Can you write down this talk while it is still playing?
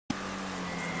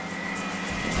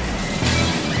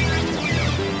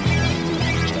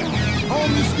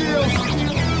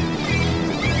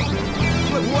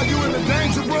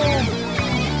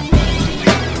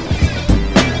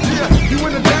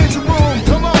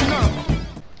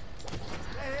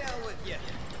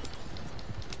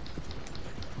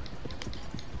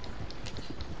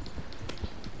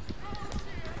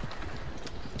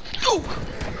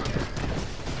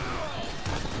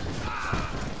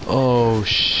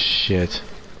shit.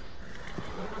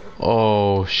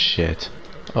 Oh shit.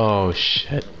 Oh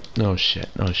shit. No shit.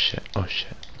 No shit. Oh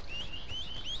shit.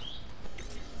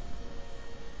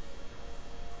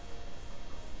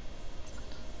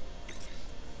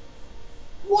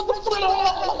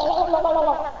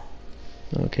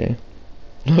 Okay.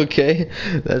 Okay.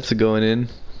 That's going in.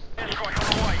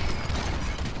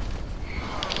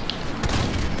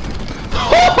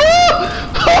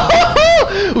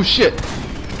 Oh shit!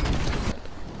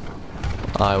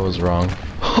 I was wrong.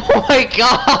 Oh my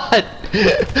god!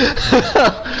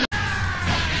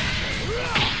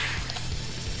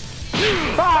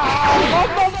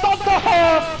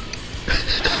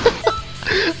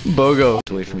 Bogo.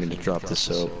 Wait for me to drop the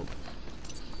soap.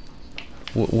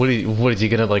 What is he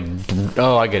gonna like?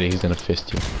 Oh, I get it. He's gonna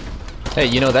fist you. Hey,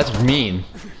 you know that's mean.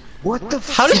 What the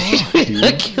How did you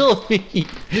not kill me?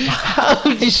 How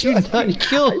did you not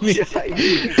kill me?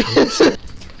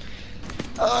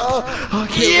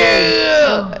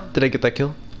 Yeah! Did I get that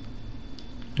kill?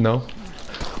 No.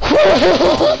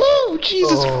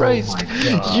 Jesus Christ!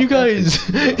 You guys!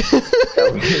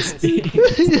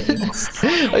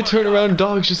 I turn around,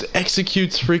 dog just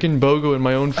executes freaking Bogo in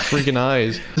my own freaking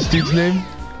eyes. This dude's name?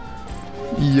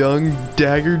 Young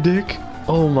Dagger Dick?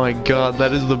 Oh my god,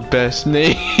 that is the best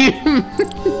name!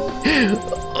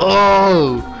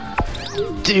 Oh!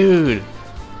 Dude!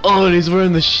 Oh, and he's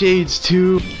wearing the shades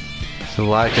too! It's a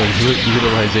lack of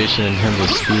utilization in terms of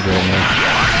speed right now.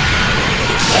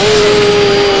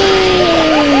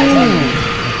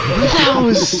 That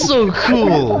was so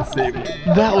cool!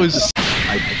 That was...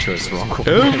 I chose the wrong one.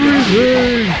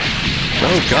 Everything!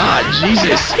 Oh god,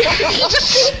 Jesus!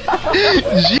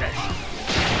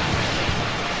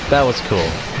 That was cool,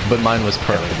 but mine was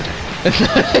perfect.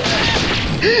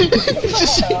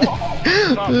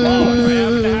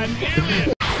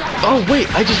 Oh wait,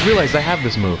 I just realized I have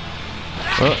this move.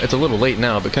 Well, it's a little late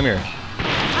now, but come here.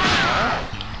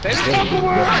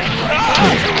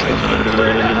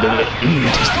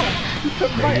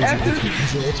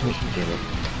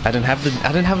 I didn't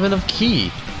have enough key.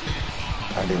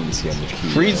 I didn't see how much key.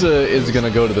 Frieza is gonna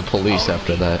go to the police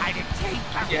after that.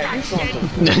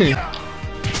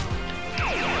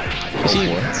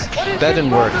 See, that didn't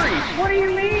work. What do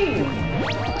you mean?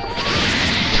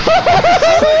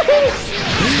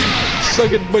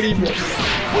 Suck it, buddy. No,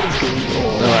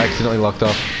 I accidentally locked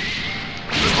off.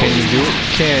 Can you do it?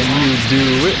 Can you do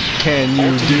it? Can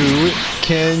you do it?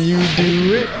 Can you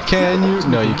do it? Can you?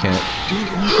 No, you can't.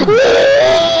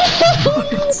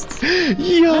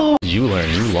 Yo! You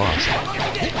learned, you lost.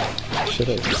 Should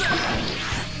I?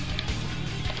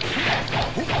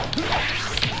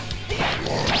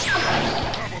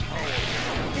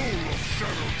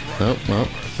 Oh, well,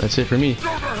 that's it for me.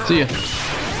 See ya.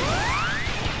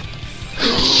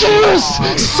 Yes!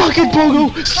 Suck it,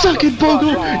 Bogo! Suck it,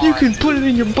 Bogo! You can put it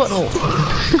in your butthole!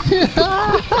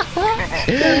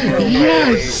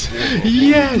 Yes!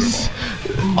 Yes!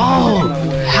 Oh!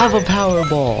 Have a power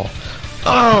ball!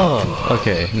 Oh!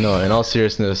 Okay, no, in all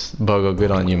seriousness, Bogo, good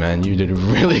on you, man. You did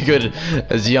really good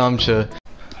as Yamcha.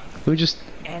 Who just...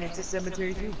 And it's a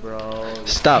cemetery too, bro.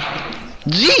 Stop!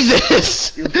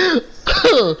 Jesus!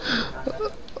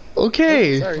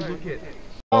 Okay. Sorry, you kid.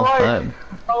 Oh,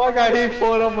 Oh my god, he's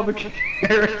pulling up on the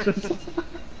characters.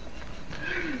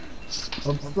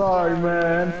 I'm sorry,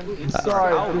 man. I'm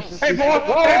sorry. Hey, boy!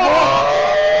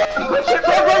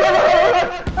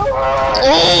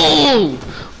 Oh!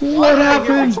 What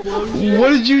happened? What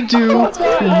did you do?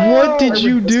 What did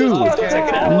you do?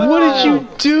 What did you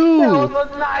do?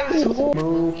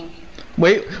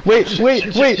 Wait!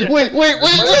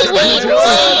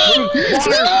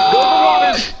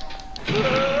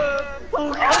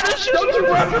 Don't you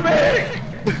run from me!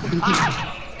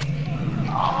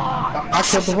 I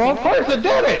killed the wrong person,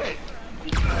 damn it!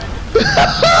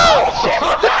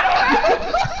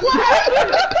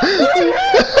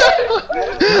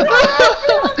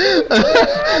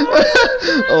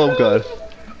 Oh god.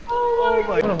 Oh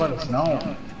my god. Let us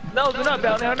know. No, they're not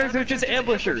bounty hunters, they're just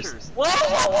ambushers. Whoa!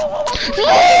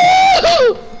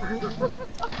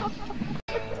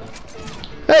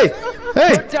 Hey!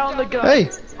 Hey! Put down the gun. Hey!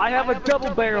 I have a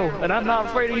double barrel, and I'm not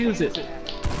afraid to use it.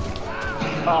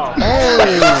 Oh.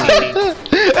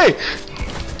 Hey!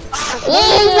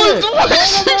 Oh, what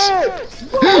is this?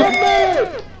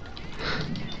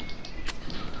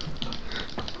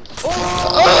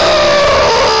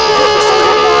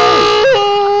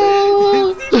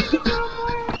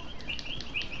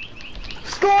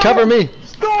 Cover me!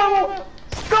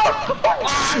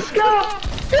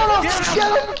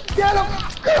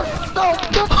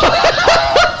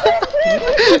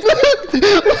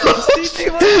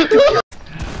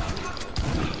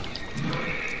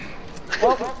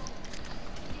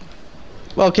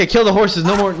 Well, okay, kill the horses.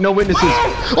 No more, no witnesses.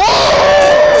 Oh!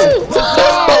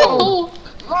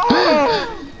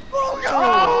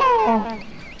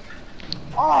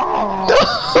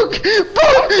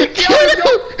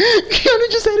 Keanu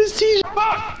just had his t-shirt.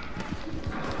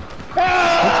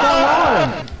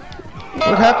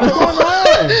 What happened?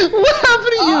 What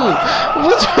happened to you?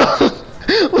 What's wrong?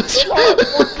 What's wrong?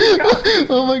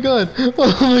 Oh my god!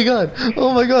 Oh my god!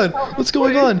 Oh my god! What's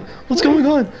going on? What's going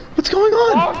on? What's going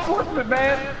on? Law enforcement,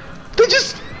 man. They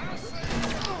just.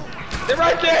 They're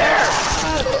right there.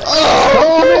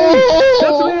 Oh!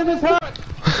 That's me in this house.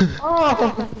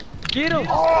 Oh. Get him!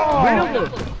 Oh. Riddle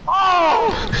him!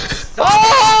 Oh.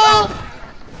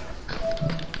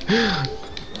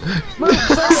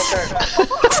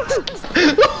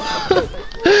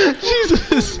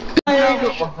 Jesus!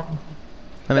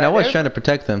 I mean, I was trying to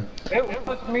protect them. It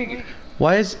was me.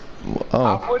 Why is? Oh.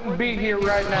 I wouldn't be here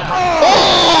right now.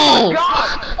 Oh!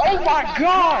 Oh my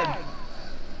god!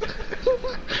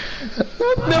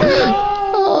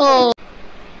 Oh!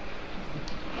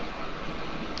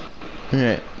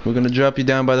 Alright, we're gonna drop you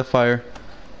down by the fire.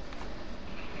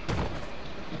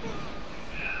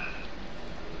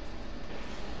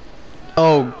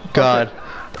 Oh god.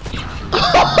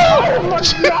 Oh my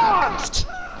god!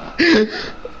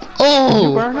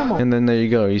 Oh! burn 'em? And then there you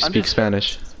go, you speak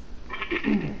Spanish.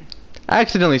 I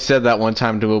accidentally said that one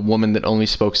time to a woman that only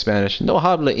spoke Spanish. No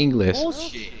habla inglés.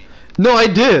 Bullshit! No, I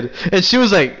did! And she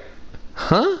was like,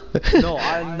 huh? No.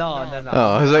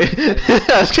 Oh, I was like,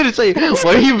 I was gonna say,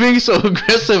 why are you being so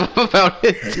aggressive about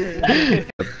it?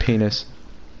 Penis.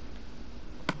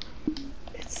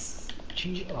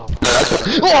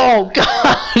 Oh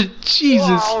god!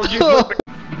 Jesus!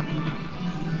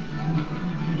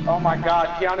 Oh my god,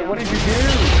 Keanu, what did you do?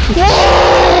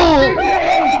 Whoa!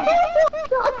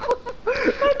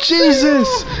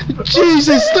 Jesus!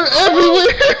 Jesus! They're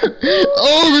everywhere!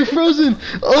 Oh, they're frozen!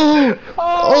 Oh!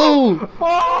 Oh!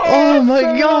 Oh my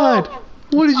god!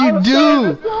 What did you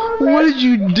do? What did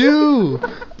you do?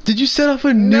 Did you set off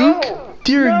a nuke?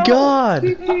 Dear God!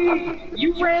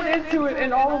 You ran into it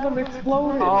and all of them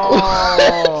exploded.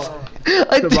 Oh.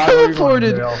 I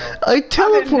teleported! I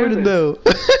teleported though!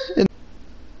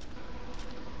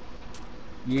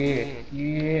 Yeah.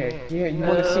 You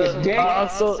want to see a dick?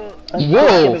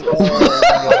 Whoa!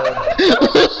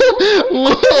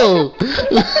 Whoa!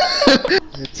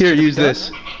 Here, use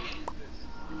this.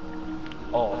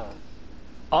 Oh.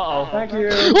 Uh-oh. Thank you.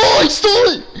 Oh, I stole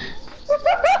it!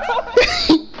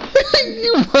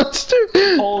 You monster!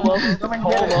 Hold up.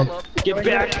 Get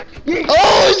back.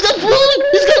 Oh, he's got food!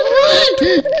 He's got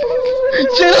food!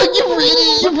 Shut up, you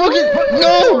idiot! You fucking...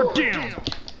 No!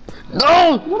 No!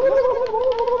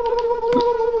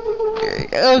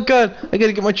 Oh god, I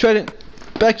gotta get my trident.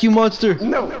 Back, you monster!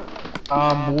 No.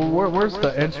 Where's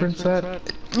the entrance at?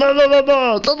 No!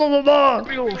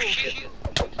 Oh shit.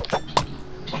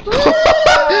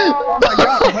 Oh my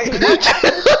god, wait.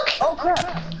 Oh crap.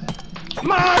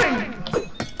 Mine!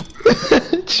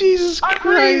 Jesus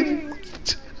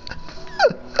Christ!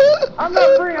 I'm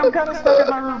not free, I'm kind of stuck in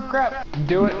my room. Crap.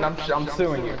 Do it and I'm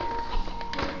suing you.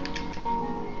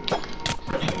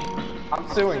 I'm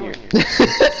suing you.